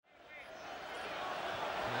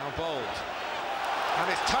Bold.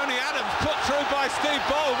 And it's Tony Adams put through by Steve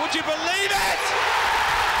Bold. Would you believe it?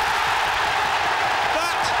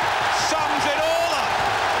 That sums it all up.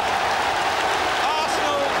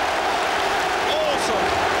 Arsenal, awesome.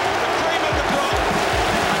 The cream of the crop.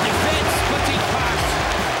 A defence-splitting pass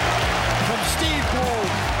from Steve Bold.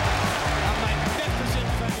 A magnificent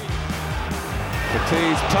finish.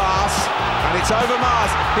 Petit's pass, and it's over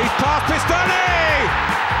Mars. He's past Pistoni!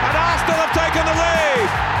 And Arsenal have taken the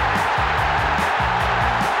lead.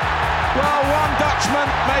 Well, one Dutchman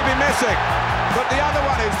may be missing, but the other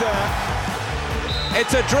one is there.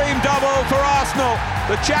 It's a dream double for Arsenal.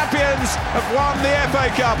 The champions have won the FA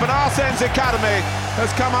Cup, and Arsene's Academy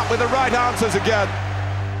has come up with the right answers again.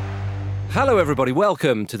 Hello, everybody.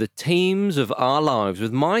 Welcome to the Teams of Our Lives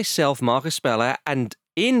with myself, Marcus Speller, and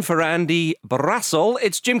in for Andy Brassel,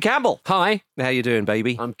 it's Jim Campbell. Hi. How you doing,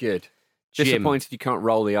 baby? I'm good. Jim. Disappointed you can't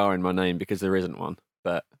roll the R in my name because there isn't one,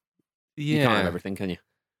 but you can't have everything, can you?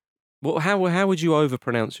 Well, how would you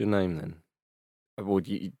overpronounce your name then? Well,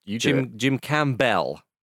 you do it. Jim Campbell.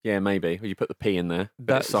 Yeah, maybe. Or you put the P in there,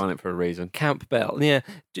 but it's silent for a reason. Campbell. Yeah.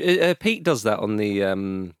 Pete does that on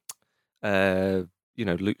the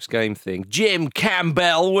Luke's game thing. Jim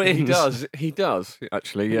Campbell wins. He does,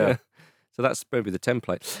 actually, yeah. So that's maybe the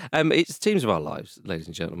template. It's Teams of Our Lives, ladies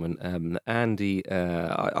and gentlemen. Andy,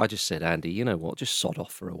 I just said, Andy, you know what? Just sod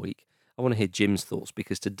off for a week. I want to hear Jim's thoughts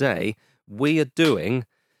because today we are doing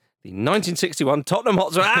the 1961 Tottenham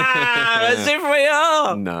Hotspur. As if we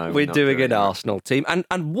are. No, we're doing an that. Arsenal team. And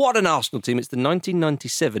what an Arsenal team. It's the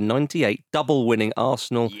 1997-98 double-winning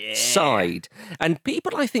Arsenal side. And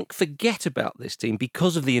people, I think, forget about this team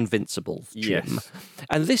because of the Invincibles, Jim. Yes.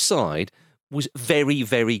 And this side was very,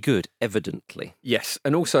 very good, evidently. Yes,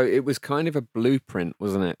 and also it was kind of a blueprint,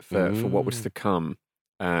 wasn't it, for what was to come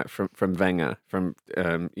from Wenger,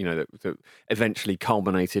 that eventually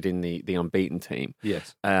culminated in the unbeaten team.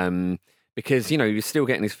 Yes. Because he was still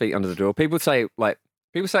getting his feet under the door. People say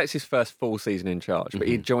it's his first full season in charge, but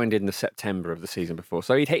he joined in the September of the season before,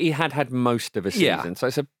 so he had most of a season. Yeah. So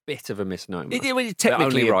it's a bit of a misnomer. It's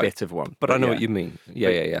technically only right, a bit of one, but I know what you mean.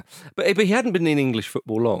 Yeah. But he hadn't been in English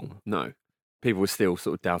football long. No. People were still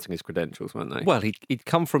sort of doubting his credentials, weren't they? Well, he'd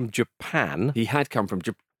come from Japan. He had come from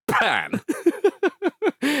Japan.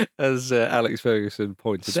 As Alex Ferguson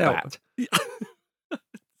pointed out. Spat.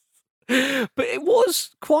 But it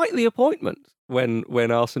was quite the appointment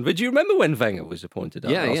when Arsene. But do you remember when Wenger was appointed?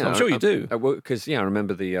 Yeah. I'm sure you do. Because I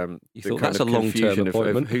remember the. You the thought kind that's a of long-term confusion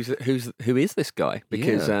appointment. Of who is this guy?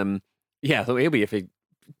 Because I thought he'll be here for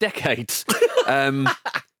decades.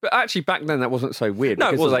 But actually, back then that wasn't so weird. No,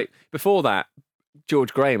 it because wasn't. Before that,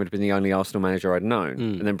 George Graham had been the only Arsenal manager I'd known,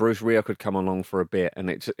 and then Bruce Rioch had come along for a bit, and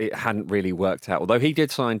it hadn't really worked out. Although he did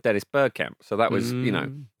sign Dennis Bergkamp, so that was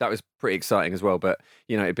that was pretty exciting as well. But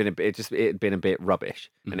it had been a bit rubbish,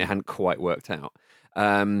 and it hadn't quite worked out.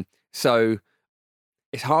 So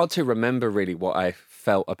it's hard to remember really what I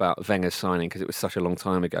felt about Wenger's signing because it was such a long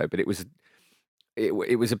time ago. But it was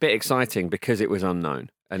a bit exciting because it was unknown.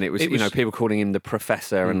 And it was people calling him the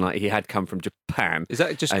professor and like he had come from Japan. Is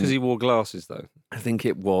that just because he wore glasses, though? I think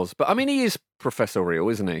it was. But I mean, he is professorial,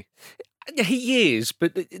 isn't he? Yeah, he is,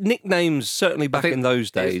 but the nicknames, certainly back in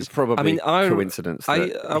those days. It's probably coincidence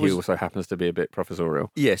that he also happens to be a bit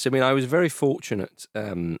professorial. Yes, I mean, I was very fortunate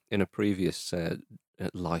in a previous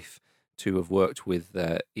life to have worked with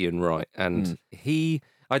Ian Wright, and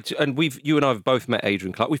you and I have both met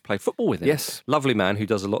Adrian Clark. We've played football with him. Yes. Lovely man who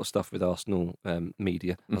does a lot of stuff with Arsenal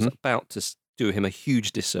media. I was about to do him a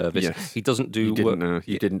huge disservice. Yes. He doesn't do...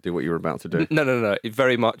 You didn't do what you were about to do. No.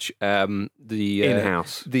 Very much the...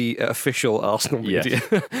 in-house. The official Arsenal media.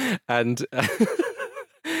 Yes. And...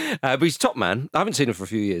 but he's a top man. I haven't seen him for a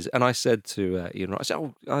few years. And I said to Ian Wright,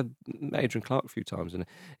 I met Adrian Clark a few times. And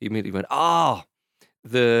he immediately went,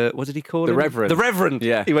 what did he call him? The Reverend. The Reverend.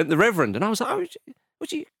 Yeah. He went, the Reverend. And I was like, was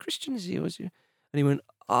he Christian? Is he? Was he? And he went,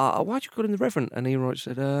 why'd you call him the Reverend? And Ian Wright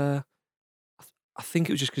said, I think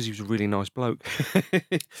it was just because he was a really nice bloke.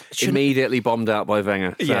 Immediately bombed out by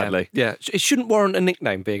Wenger, sadly. Yeah. It shouldn't warrant a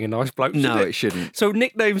nickname being a nice bloke, No, it? it shouldn't. So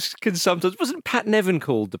nicknames can sometimes... Wasn't Pat Nevin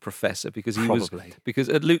called the Professor because he was... Because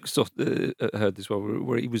Luke heard this one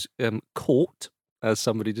where he was caught, as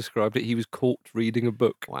somebody described it. He was caught reading a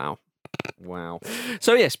book. Wow.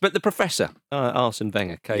 So yes, but the Professor, Arsene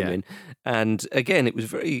Wenger, came in, and again, it was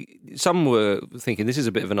very... Some were thinking this is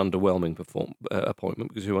a bit of an underwhelming appointment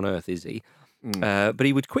because who on earth is he? But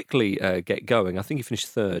he would quickly get going. I think he finished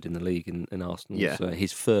third in the league in Arsenal's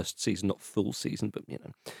his first season, not full season, but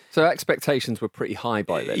So expectations were pretty high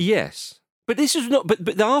by then. Yes, but this is not. But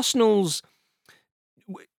the Arsenal's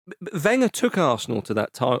Wenger took Arsenal to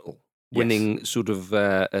that title winning sort of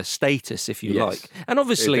status, if you Yes. like. And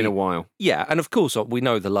obviously... It's been a while. Yeah, and of course, we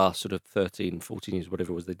know the last sort of 13, 14 years,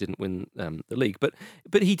 whatever it was, they didn't win the league. But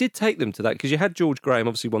he did take them to that, because you had George Graham,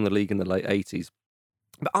 obviously won the league in the late 80s.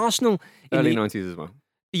 But Arsenal... Early 90s as well.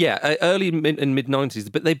 Yeah, early and mid-90s,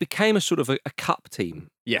 but they became a sort of a cup team.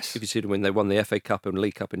 Yes. If you see when they won the FA Cup and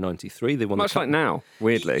League Cup in 93. They won Much the cup. like now,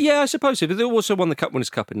 weirdly. Yeah, I suppose so. But they also won the Cup Winners'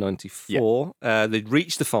 Cup in 94. Yeah. They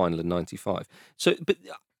reached the final in 95. So, but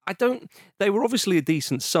they were obviously a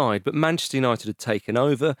decent side, but Manchester United had taken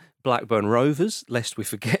over. Blackburn Rovers, lest we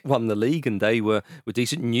forget, won the league, and they were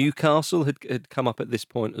decent. Newcastle had come up at this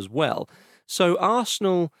point as well. So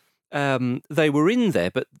Arsenal... they were in there,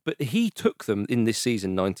 but he took them in this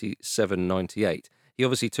season, 97-98. He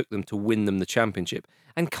obviously took them to win them the championship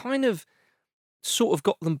and kind of sort of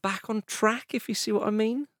got them back on track, if you see what I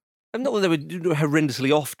mean. And not that they were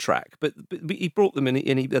horrendously off track, but he brought them in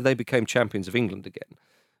and they became champions of England again,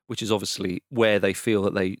 which is obviously where they feel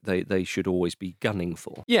that they should always be gunning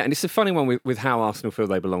for. Yeah, and it's a funny one with how Arsenal feel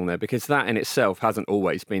they belong there, because that in itself hasn't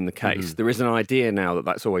always been the case. Mm-hmm. There is an idea now that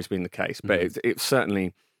that's always been the case, but it's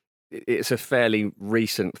certainly... It's a fairly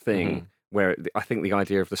recent thing where I think the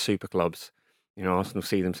idea of the super clubs, Arsenal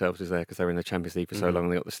see themselves as there because they're in the Champions League for so long.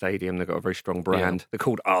 They got the stadium, they've got a very strong brand. Yeah. They're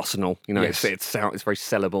called Arsenal. Yes. It's very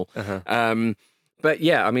sellable. Uh-huh. But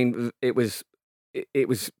yeah, I mean, it was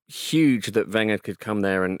huge that Wenger could come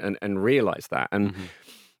there and realise that. And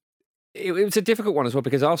it was a difficult one as well,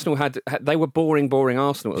 because Arsenal they were boring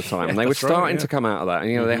Arsenal at the time, and they were starting to come out of that.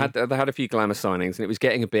 And they had a few glamour signings, and it was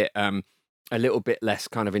getting a little bit less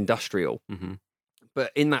kind of industrial. Mm-hmm.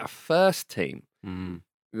 But in that first team,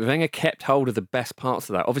 Wenger kept hold of the best parts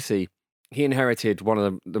of that. Obviously, he inherited one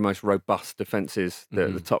of the most robust defences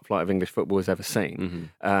that the top flight of English football has ever seen.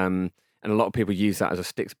 And a lot of people use that as a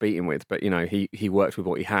stick to beat him with. But, he worked with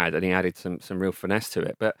what he had, and he added some real finesse to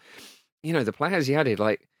it. But, the players he added,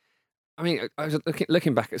 I was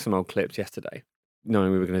looking back at some old clips yesterday,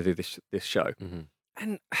 knowing we were going to do this show.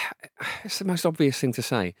 And it's the most obvious thing to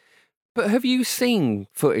say. But have you seen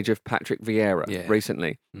footage of Patrick Vieira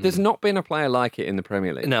recently? There's not been a player like it in the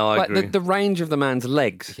Premier League. No, I agree. The range of the man's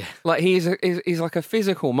legs, he's like a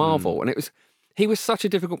physical marvel, and he was such a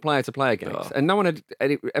difficult player to play against, and no one had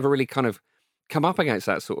ever really kind of come up against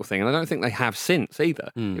that sort of thing, and I don't think they have since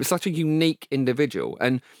either. It was such a unique individual,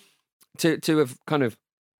 and to have kind of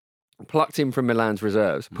plucked him from Milan's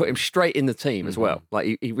reserves, put him straight in the team as well.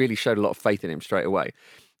 He really showed a lot of faith in him straight away.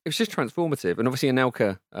 It was just transformative, and obviously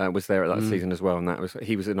Anelka was there at that season as well, and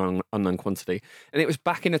he was an unknown quantity, and it was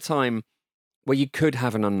back in a time where you could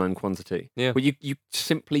have an unknown quantity, where you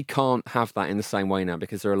simply can't have that in the same way now,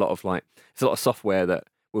 because there are there's a lot of software that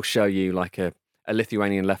will show you like a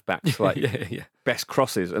Lithuanian left back's best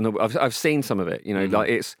crosses, and I've seen some of it. You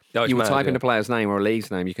will type in a player's name or a league's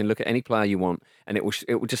name, you can look at any player you want, and it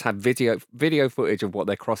will just have video footage of what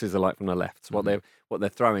their crosses are like from the left, what their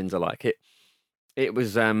throw-ins are like. It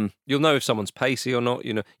was. You'll know if someone's pacey or not.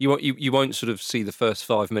 You won't sort of see the first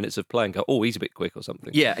 5 minutes of play and go, "Oh, he's a bit quick" or something.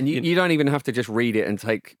 Yeah, and you don't even have to just read it and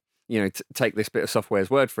take this bit of software's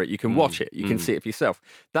word for it. You can watch it. You can see it for yourself.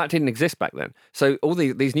 That didn't exist back then. So all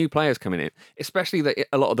these new players coming in, especially that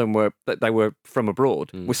a lot of them were from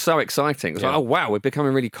abroad, was so exciting. It's like, oh wow, we're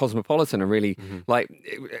becoming really cosmopolitan and really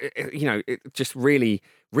just really,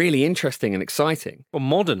 really interesting and exciting. Well,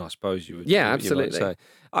 modern, I suppose you would. Yeah, absolutely. You might say.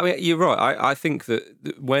 I mean, you're right. I think that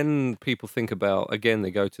when people think about, again,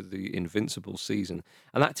 they go to the Invincible season,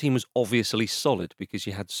 and that team was obviously solid because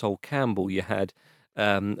you had Sol Campbell, you had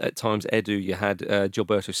at times Edu, you had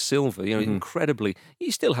Gilberto Silva. Incredibly.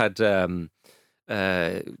 You still had. I'm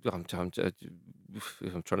trying to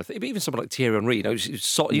think, but even someone like Thierry Henry, you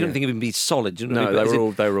don't think of him being solid. No,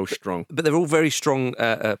 they were all strong, but they were all very strong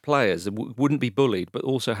players that wouldn't be bullied, but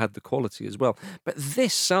also had the quality as well. But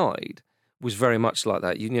this side was very much like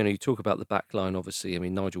that. You talk about the back line, obviously. I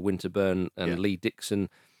mean, Nigel Winterburn and Lee Dixon.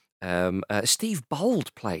 Steve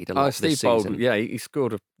Bold played a lot this season. Bold, he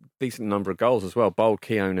scored a decent number of goals as well. Bold,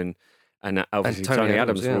 Keown, and obviously Tony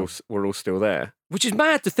Adams were all still there. Which is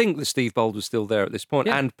mad to think that Steve Bold was still there at this point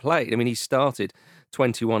and played. I mean, he started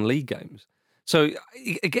 21 league games. So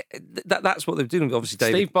again, that's what they're doing. Obviously,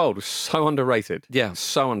 Steve Bold was so underrated. Yeah,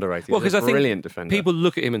 so underrated. Well, because I think brilliant defender. People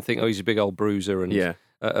look at him and think, oh, he's a big old bruiser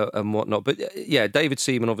and whatnot. But David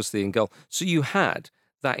Seaman obviously in goal. So you had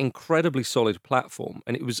that incredibly solid platform,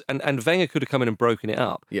 and it was and Wenger could have come in and broken it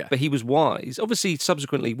up. Yeah. But he was wise. Obviously,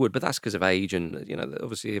 subsequently would, but that's because of age, and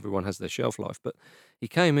obviously everyone has their shelf life. But he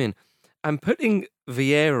came in and putting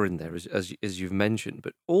Vieira in there, as you've mentioned,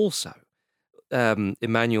 but also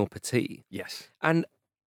Emmanuel Petit. Yes. And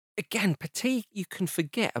again, Petit, you can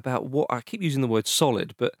forget about what I keep using the word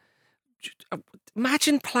solid, but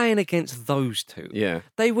imagine playing against those two. Yeah.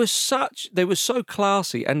 They were so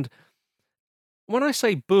classy. And when I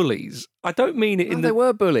say bullies, I don't mean it They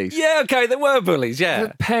were bullies. Yeah, okay, they were bullies, yeah.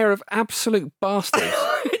 A pair of absolute bastards.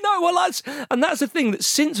 No, well, that's the thing, that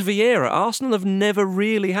since Vieira, Arsenal have never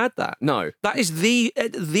really had that. No. That is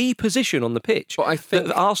the position on the pitch. But I think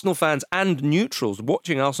that Arsenal fans and neutrals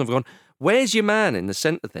watching Arsenal have gone, where's your man in the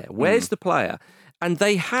centre there? Where's the player? And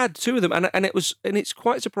they had two of them, and it's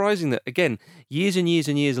quite surprising that, again, years and years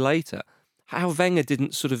and years later, how Wenger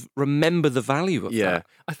didn't sort of remember the value of that.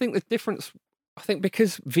 I think the difference,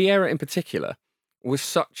 because Vieira in particular was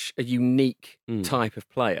such a unique type of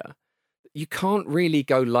player, you can't really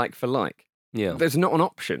go like for like. Yeah. There's not an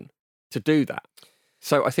option to do that.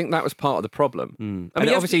 So I think that was part of the problem. I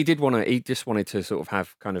mean, obviously he just wanted to sort of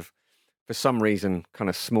have kind of, for some reason, kind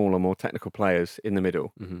of smaller, more technical players in the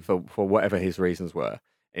middle for whatever his reasons were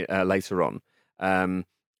later on. I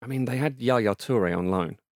mean, they had Yaya Toure on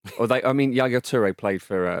loan. Yaya Toure played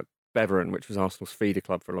for Beveren, which was Arsenal's feeder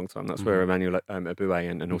club for a long time. That's where Emmanuel Aboué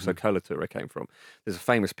and also Kola Toure came from. There's a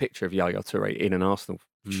famous picture of Yaya Toure in an Arsenal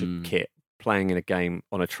kit playing in a game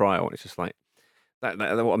on a trial, and it's just like, that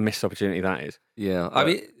what a missed opportunity that is. Yeah, I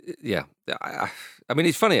mean,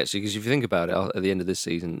 it's funny actually, because if you think about it, at the end of this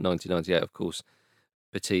season, 1998, of course,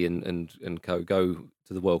 Petit and co go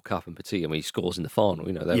to the World Cup, and Petit, I mean, he scores in the final.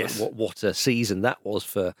 You know, what a season that was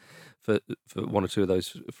for one or two of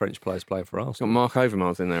those French players playing for Arsenal. Got Mark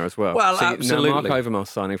Overmars in there as well. Well, absolutely. Now, Mark Overmars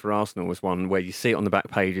signing for Arsenal was one where you see it on the back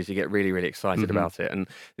pages, you get really, really excited about it, and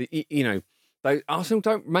you know. Arsenal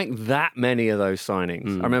don't make that many of those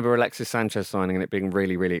signings. I remember Alexis Sanchez signing and it being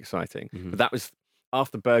really, really exciting. But that was,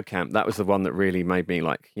 after Bergkamp, that was the one that really made me,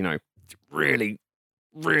 like, you know, really,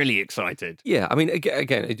 really excited. Yeah, I mean,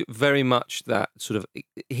 again, very much that sort of,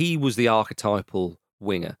 he was the archetypal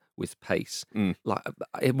winger with pace, like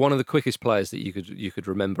one of the quickest players that you could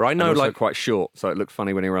remember. I know, and also like, quite short, so it looked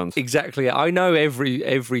funny when he runs. Exactly. I know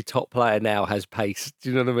every top player now has pace.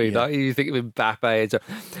 Do you know what I mean? Yeah. Like, you think of Mbappe,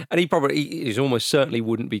 and he almost certainly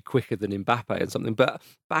wouldn't be quicker than Mbappe and something. But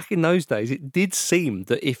back in those days, it did seem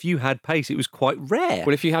that if you had pace, it was quite rare.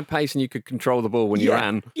 Well, if you had pace and you could control the ball when you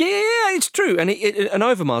ran, yeah, it's true. And and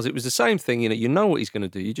Overmars, it was the same thing. You know what he's going to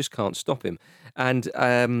do. You just can't stop him. And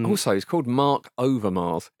also, he's called Mark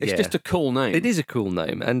Overmars. It's just a cool name. It is a cool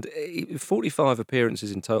name, and 45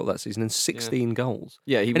 appearances in total that season and 16 goals.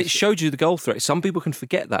 Yeah, it showed you the goal threat. Some people can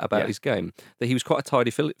forget that about his game, that he was quite a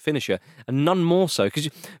tidy finisher, and none more so, because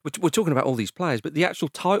we're talking about all these players, but the actual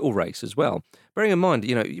title race as well. Bearing in mind,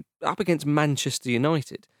 you know, up against Manchester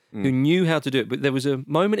United, who knew how to do it, but there was a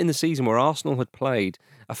moment in the season where Arsenal had played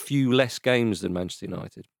a few less games than Manchester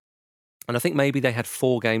United. And I think maybe they had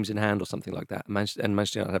 4 games in hand or something like that. And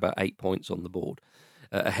Manchester United had about 8 points on the board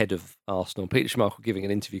ahead of Arsenal. Peter Schmeichel giving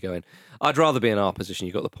an interview going, I'd rather be in our position.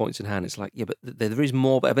 You've got the points in hand. It's like, yeah, but there is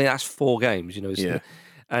more. But I mean, that's 4 games, you know. Yeah.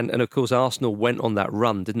 And of course, Arsenal went on that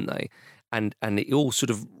run, didn't they? And it all sort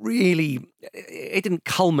of really, it didn't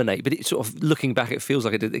culminate, but it sort of, looking back, it feels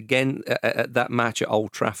like it did again at that match at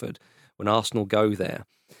Old Trafford when Arsenal go there.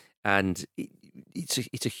 And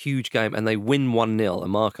it's a huge game, and they win 1-0,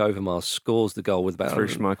 and Mark Overmars scores the goal with about through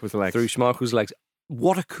Schmeichel's legs. Through Schmeichel's legs.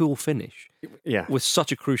 What a cool finish! Yeah, with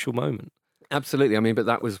such a crucial moment. Absolutely. I mean, but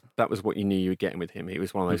that was what you knew you were getting with him. He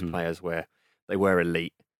was one of those players where they were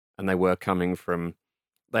elite, and they were coming from.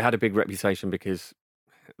 They had a big reputation because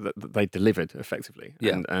they delivered effectively,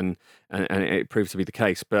 and it proved to be the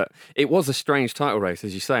case. But it was a strange title race,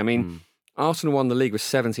 as you say. I mean, Arsenal won the league with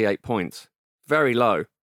 78 points, very low.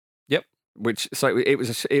 Yep. So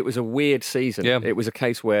it was a weird season. Yeah. It was a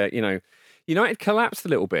case where, you know, United collapsed a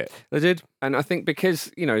little bit. They did. And I think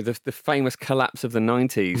because, you know, the famous collapse of the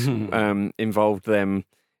 90s involved them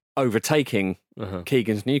overtaking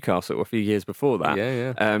Keegan's Newcastle a few years before that.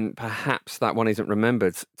 Yeah. Perhaps that one isn't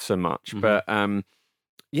remembered so much. But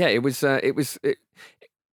it's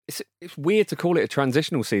weird to call it a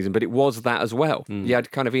transitional season, but it was that as well. You had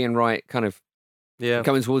kind of Ian Wright kind of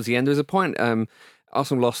coming towards the end. There was a point,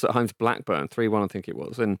 Arsenal lost at home to Blackburn, 3-1 I think it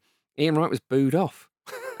was, and Ian Wright was booed off.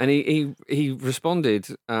 And he responded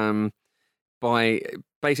by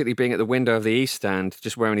basically being at the window of the East Stand,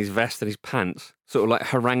 just wearing his vest and his pants, sort of like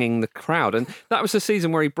haranguing the crowd. And that was the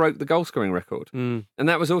season where he broke the goal-scoring record. And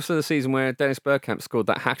that was also the season where Dennis Bergkamp scored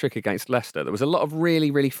that hat-trick against Leicester. There was a lot of really,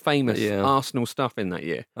 really famous Arsenal stuff in that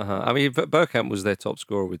year. I mean, Bergkamp was their top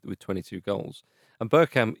scorer with 22 goals. And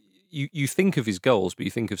Bergkamp, you think of his goals, but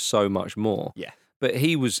you think of so much more. Yeah. But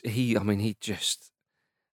he just,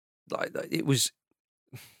 like, it was...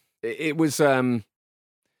 It was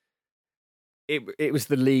it was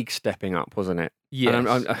the league stepping up, wasn't it? Yes. And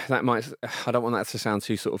I don't want that to sound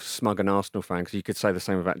too sort of smug an Arsenal fan, because you could say the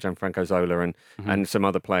same about Gianfranco Zola and some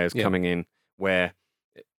other players coming in, where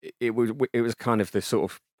it was kind of this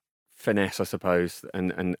sort of finesse, I suppose,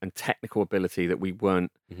 and technical ability that we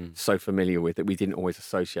weren't so familiar with, that we didn't always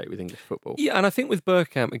associate with English football. Yeah, and I think with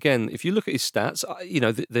Bergkamp, again, if you look at his stats,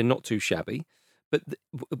 they're not too shabby. But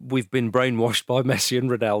we've been brainwashed by Messi and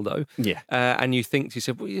Ronaldo. Yeah. And you think to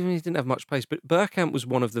yourself, well, he didn't have much pace. But Bergkamp was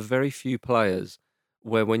one of the very few players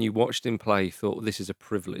where when you watched him play, you thought, this is a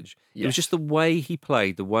privilege. Yes. It was just the way he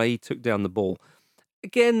played, the way he took down the ball.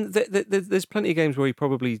 Again, there's plenty of games where he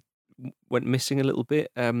probably went missing a little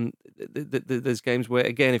bit. There's games where,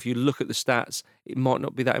 again, if you look at the stats, it might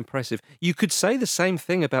not be that impressive. You could say the same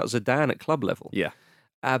thing about Zidane at club level. Yeah.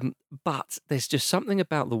 But there's just something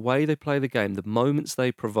about the way they play the game, the moments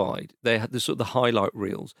they provide, the sort of the highlight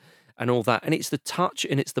reels and all that. And it's the touch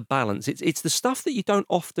and it's the balance. It's the stuff that you don't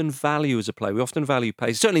often value as a player. We often value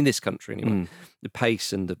pace, certainly in this country anyway, the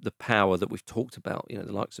pace and the power that we've talked about,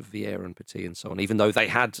 the likes of Vieira and Petit and so on, even though they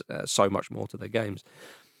had so much more to their games.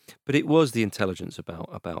 But it was the intelligence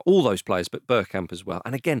about all those players, but Bergkamp as well.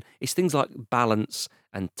 And again, it's things like balance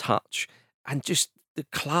and touch and just the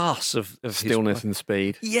class of stillness and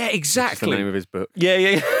speed. Yeah, exactly. That's the name of his book.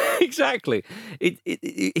 Yeah, exactly.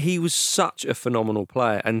 He was such a phenomenal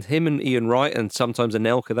player, and him and Ian Wright, and sometimes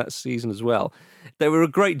Anelka that season as well. They were a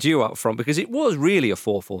great duo up front, because it was really a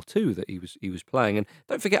 4-4-2 that he was playing. And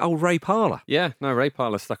don't forget old Ray Parlour. Yeah, no, Ray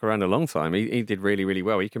Parlour stuck around a long time. He did really, really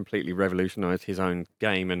well. He completely revolutionised his own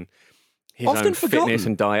game and his often own forgotten. Fitness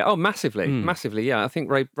and diet. Oh, massively. Yeah, I think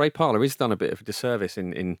Ray Parlour has done a bit of a disservice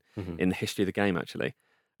in the history of the game, actually.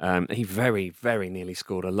 He very, very nearly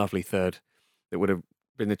scored a lovely third that would have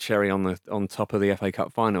been the cherry on top of the FA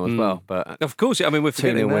Cup final as well. But of course, I mean, we're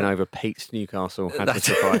 2-0 win over Pete's Newcastle had to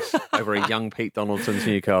suffice. Over a young Pete Donaldson's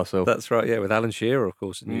Newcastle. That's right, yeah, with Alan Shearer, of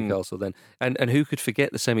course, at Newcastle then. And who could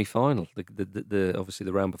forget the semi-final, the obviously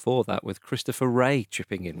the round before that, with Christopher Wray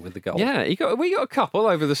chipping in with the goal. Yeah, we got a couple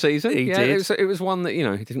over the season. He did. It was one that,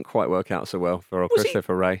 it didn't quite work out so well for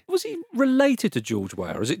Christopher Wray. Was he related to George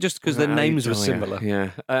Weah, or is it just because their names were similar?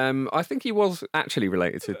 Yeah. I think he was actually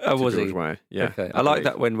related to George Weah. Yeah. Okay. I like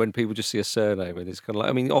that when people just see a surname, and it's kind of like,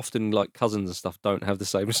 I mean, often like cousins and stuff don't have the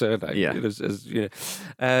same surname. Yeah.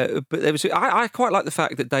 But there was, I quite like the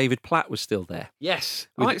fact that David Platt was still there. Yes.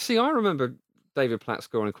 I remember David Platt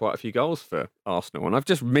scoring quite a few goals for Arsenal, and I've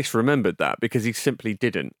just misremembered that because he simply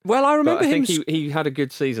didn't. Well, I remember I think he had a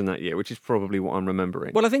good season that year, which is probably what I'm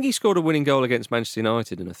remembering. Well, I think he scored a winning goal against Manchester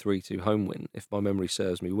United in a 3-2 home win, if my memory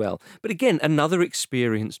serves me well. But again, another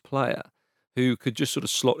experienced player who could just sort of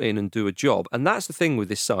slot in and do a job. And that's the thing with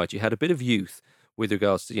this side. You had a bit of youth with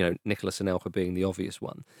regards to, Nicolas Anelka being the obvious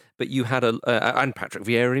one. But you had and Patrick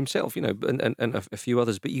Vieira himself, and a few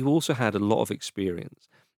others. But you also had a lot of experience.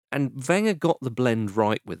 And Wenger got the blend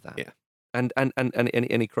right with that. Yeah. And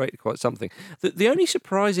he created quite something. The only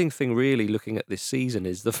surprising thing really looking at this season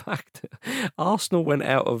is the fact that Arsenal went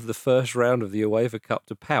out of the first round of the UEFA Cup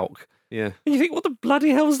to PAOK. Yeah. And you think, what the bloody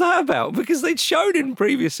hell's that about? Because they'd shown in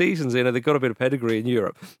previous seasons, they've got a bit of pedigree in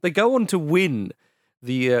Europe. They go on to win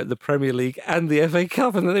the Premier League and the FA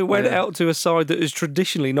Cup, and then they went out to a side that is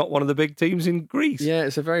traditionally not one of the big teams in Greece. Yeah,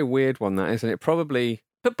 it's a very weird one, that, isn't it? Probably.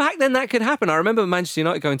 But back then that could happen. I remember Manchester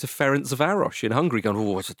United going to Ferencvaros in Hungary, going,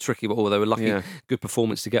 oh, it's a tricky ball. They were lucky, good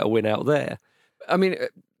performance to get a win out there. I mean,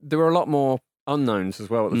 there were a lot more unknowns as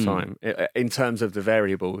well at the time in terms of the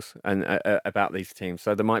variables and about these teams.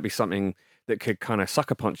 So there might be something that could kind of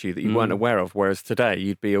sucker punch you that you weren't aware of. Whereas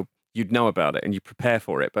today you'd know about it and you prepare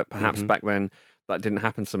for it. But perhaps back then that didn't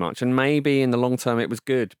happen so much. And maybe in the long term it was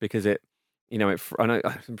good because I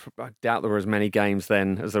doubt there were as many games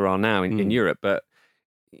then as there are now in Europe, but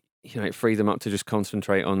it freed them up to just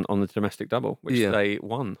concentrate on the domestic double, which they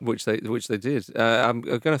won. Which they did. I'm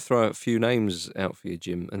going to throw a few names out for you,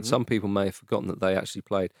 Jim, and some people may have forgotten that they actually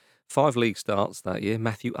played 5 league starts that year.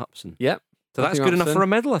 Matthew Upson. Yep. So that's good enough for a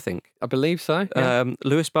medal, I think. I believe so. Yeah.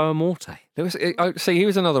 Luis Boa-Morte. See, he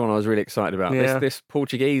was another one I was really excited about. Yeah. This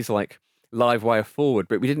Portuguese, live wire forward,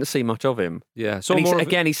 but we didn't see much of him. Yeah. So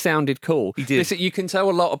he sounded cool. He did. You can tell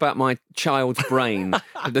a lot about my child's brain,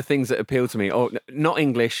 the things that appeal to me. Oh, not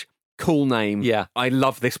English, cool name. Yeah. I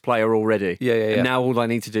love this player already. Yeah. And now all I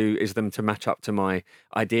need to do is them to match up to my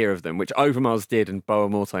idea of them, which Overmars did and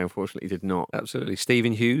Boa-Morte unfortunately did not. Absolutely.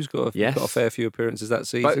 Stephen Hughes got a fair few appearances that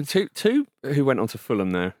season. But two who went on to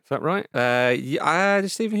Fulham there. Is that right? Did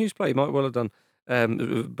Stephen Hughes play? He might well have done.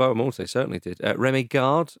 Boa-Morte certainly did. Remy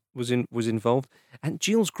Gard was involved, and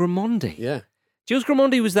Gilles Grimandi. Yeah, Gilles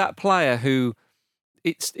Grimandi was that player who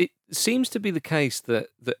it seems to be the case that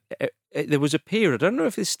there was a period. I don't know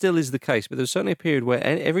if this still is the case, but there was certainly a period where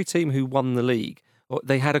every team who won the league,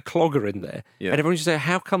 they had a clogger in there, and everyone used to say,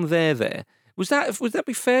 "How come they're there?" Would that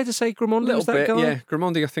be fair to say Grimmondi was that guy? Yeah.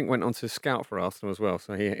 Grimmondi, I think, went on to scout for Arsenal as well,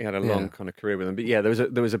 so he had a long kind of career with them. But yeah, there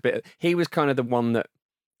was a bit. He was kind of the one that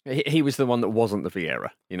he was the one that wasn't the Vieira,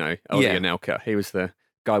 Anelka. He was the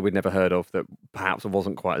guy we'd never heard of that perhaps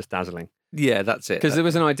wasn't quite as dazzling. Yeah, that's it. Because there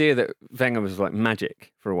was an idea that Wenger was like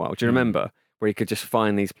magic for a while. Do you remember? Where he could just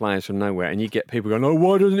find these players from nowhere, and you get people going, "Oh,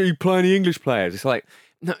 why doesn't he play any English players?" It's like,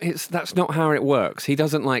 no, that's not how it works. He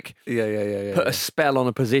doesn't put a spell on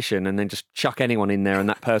a position and then just chuck anyone in there, and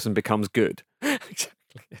that person becomes good.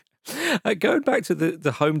 Exactly. Going back to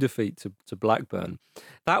the home defeat to Blackburn,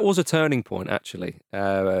 that was a turning point actually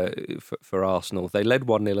for Arsenal. They led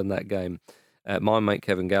 1-0 in that game. My mate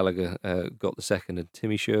Kevin Gallagher got the second, and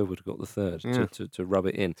Timmy Sherwood got the third to rub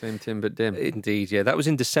it in. Tim but dim. Indeed, yeah. That was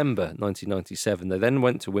in December 1997. They then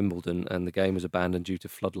went to Wimbledon, and the game was abandoned due to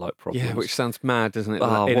floodlight problems. Yeah, which sounds mad, doesn't it?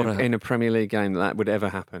 Oh, in a Premier League game that would ever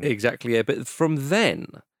happen. Exactly, yeah. But from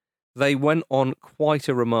then, they went on quite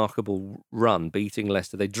a remarkable run, beating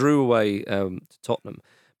Leicester. They drew away to Tottenham.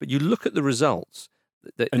 But you look at the results.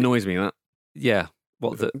 Annoys me, that. Yeah.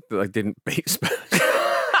 That they didn't beat Spurs.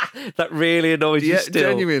 That really annoys you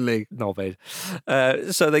still. Genuinely. Not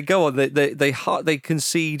bad. So they go on. They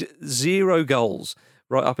concede 0 goals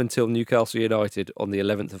right up until Newcastle United on the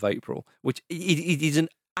 11th of April, which it is an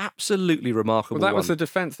absolutely remarkable Well, that one. was the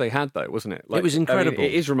defence they had, though, wasn't it? It was incredible.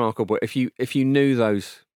 It is remarkable. If you knew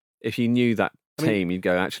that team, you'd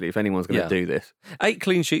go, actually, if anyone's going to do this. 8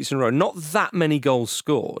 clean sheets in a row. Not that many goals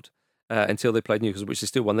scored. Until they played Newcastle, which they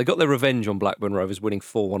still won. They got their revenge on Blackburn Rovers, winning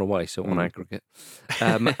 4-1 away, so on aggregate.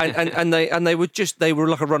 And they were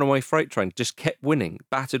like a runaway freight train, just kept winning,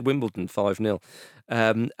 battered Wimbledon 5-0.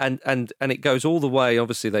 And it goes all the way.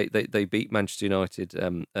 Obviously, they beat Manchester United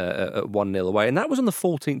at 1-0 away, and that was on the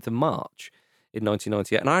 14th of March in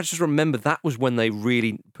 1998. And I just remember that was when they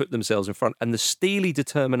really put themselves in front, and the steely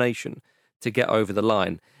determination to get over the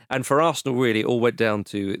line. And for Arsenal, really, it all went down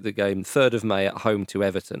to the game 3rd of May at home to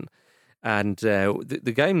Everton. And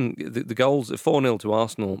the game, the goals, 4-0 to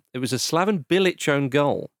Arsenal. It was a Slaven Bilic own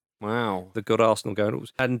goal. Wow. That got Arsenal going.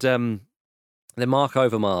 And then Mark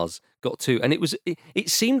Overmars got 2. And it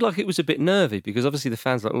seemed like it was a bit nervy because obviously the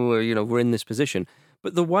fans were like, we're in this position.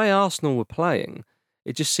 But the way Arsenal were playing,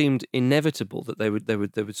 it just seemed inevitable that they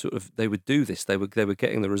would do this. They were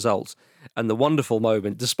getting the results. And the wonderful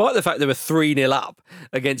moment, despite the fact they were 3-0 up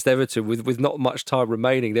against Everton with not much time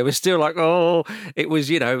remaining, they were still like, it was,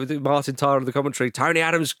 Martin Tyler on the commentary, Tony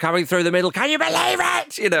Adams coming through the middle, can you believe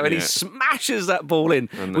it? And he smashes that ball in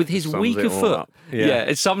with his weaker foot. Yeah,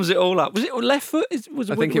 it sums it all up. Was it left foot?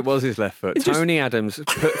 I think it was his left foot. Tony Adams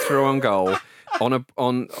put through on goal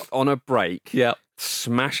on a break. Yeah.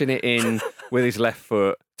 Smashing it in with his left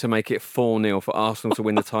foot to make it 4-0 for Arsenal to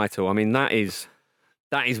win the title. I mean, that is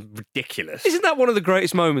ridiculous. Isn't that one of the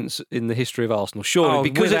greatest moments in the history of Arsenal?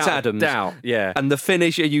 Surely, because it's Adams. Doubt, yeah. And the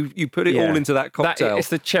finish, you put it all into that cocktail. It's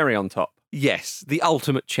the cherry on top. Yes, the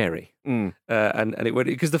ultimate cherry. And it went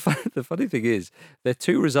because the funny thing is, there are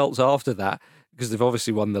 2 results after that. Because they've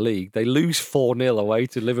obviously won the league. They lose 4-0 away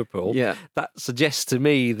to Liverpool. Yeah. That suggests to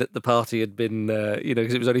me that the party had been,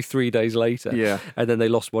 because it was only 3 days later. Yeah. And then they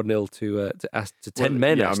lost 1-0 to 10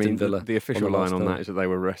 men, yeah, Aston Villa. The official line on that is that they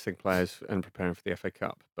were resting players and preparing for the FA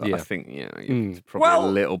Cup. But I think, it's probably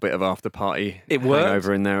a little bit of after party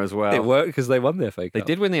hangover in there as well. It worked because they won the FA Cup. They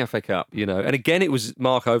did win the FA Cup. And again, it was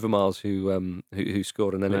Mark Overmars who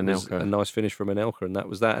scored, and then it was a nice finish from Anelka, and that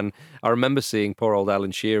was that. And I remember seeing poor old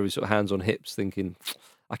Alan Shearer with sort of hands on hips, thinking,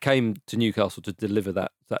 I came to Newcastle to deliver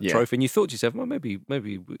that trophy, and you thought to yourself, well, maybe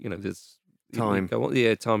there's time.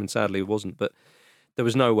 Yeah, time, and sadly it wasn't. But there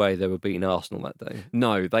was no way they were beating Arsenal that day.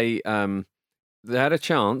 No, they had a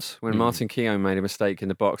chance when Martin Keown made a mistake in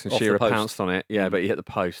the box and Shearer pounced on it. Yeah, but he hit the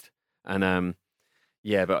post, and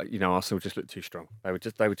but Arsenal just looked too strong. They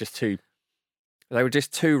were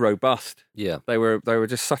just too robust. Yeah, they were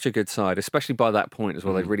just such a good side, especially by that point as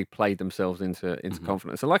well. They'd really played themselves into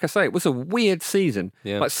confidence. And like I say, it was a weird season.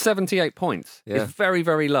 Yeah. Like 78 points. Yeah. It's very,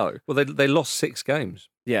 very low. Well, they lost 6 games.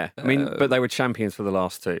 Yeah, I mean, but they were champions for the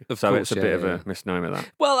last 2, so it's a bit of a misnomer.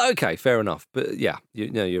 That. Well, okay, fair enough. But yeah,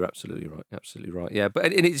 you're absolutely right. Yeah, but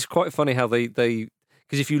and it's quite funny how they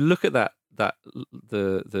because if you look at that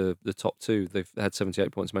the top 2, they've had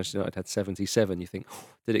 78 points. Manchester United had 77. You think,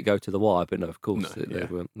 did it go to the wire? But no, of course they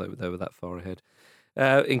were that far ahead.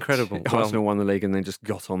 Incredible. Arsenal won the league and then just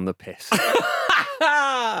got on the piss.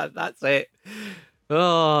 That's it.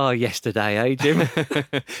 Oh, yesterday, Jim?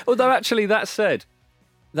 Although actually, that said,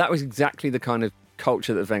 that was exactly the kind of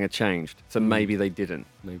culture that Wenger changed. So maybe they didn't.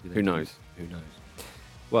 Who knows? Who knows?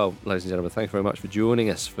 Well, ladies and gentlemen, thank you very much for joining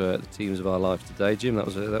us for the Teams of Our Lives today. Jim, that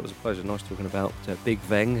was a pleasure. Nice talking about Big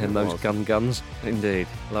Veng and those guns. Indeed.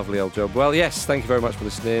 Lovely old job. Well, yes, thank you very much for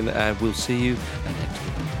listening, and we'll see you next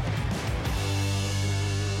week.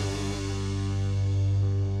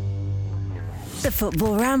 The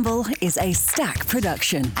Football Ramble is a Stack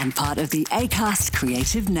production and part of the Acast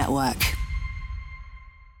Creative Network.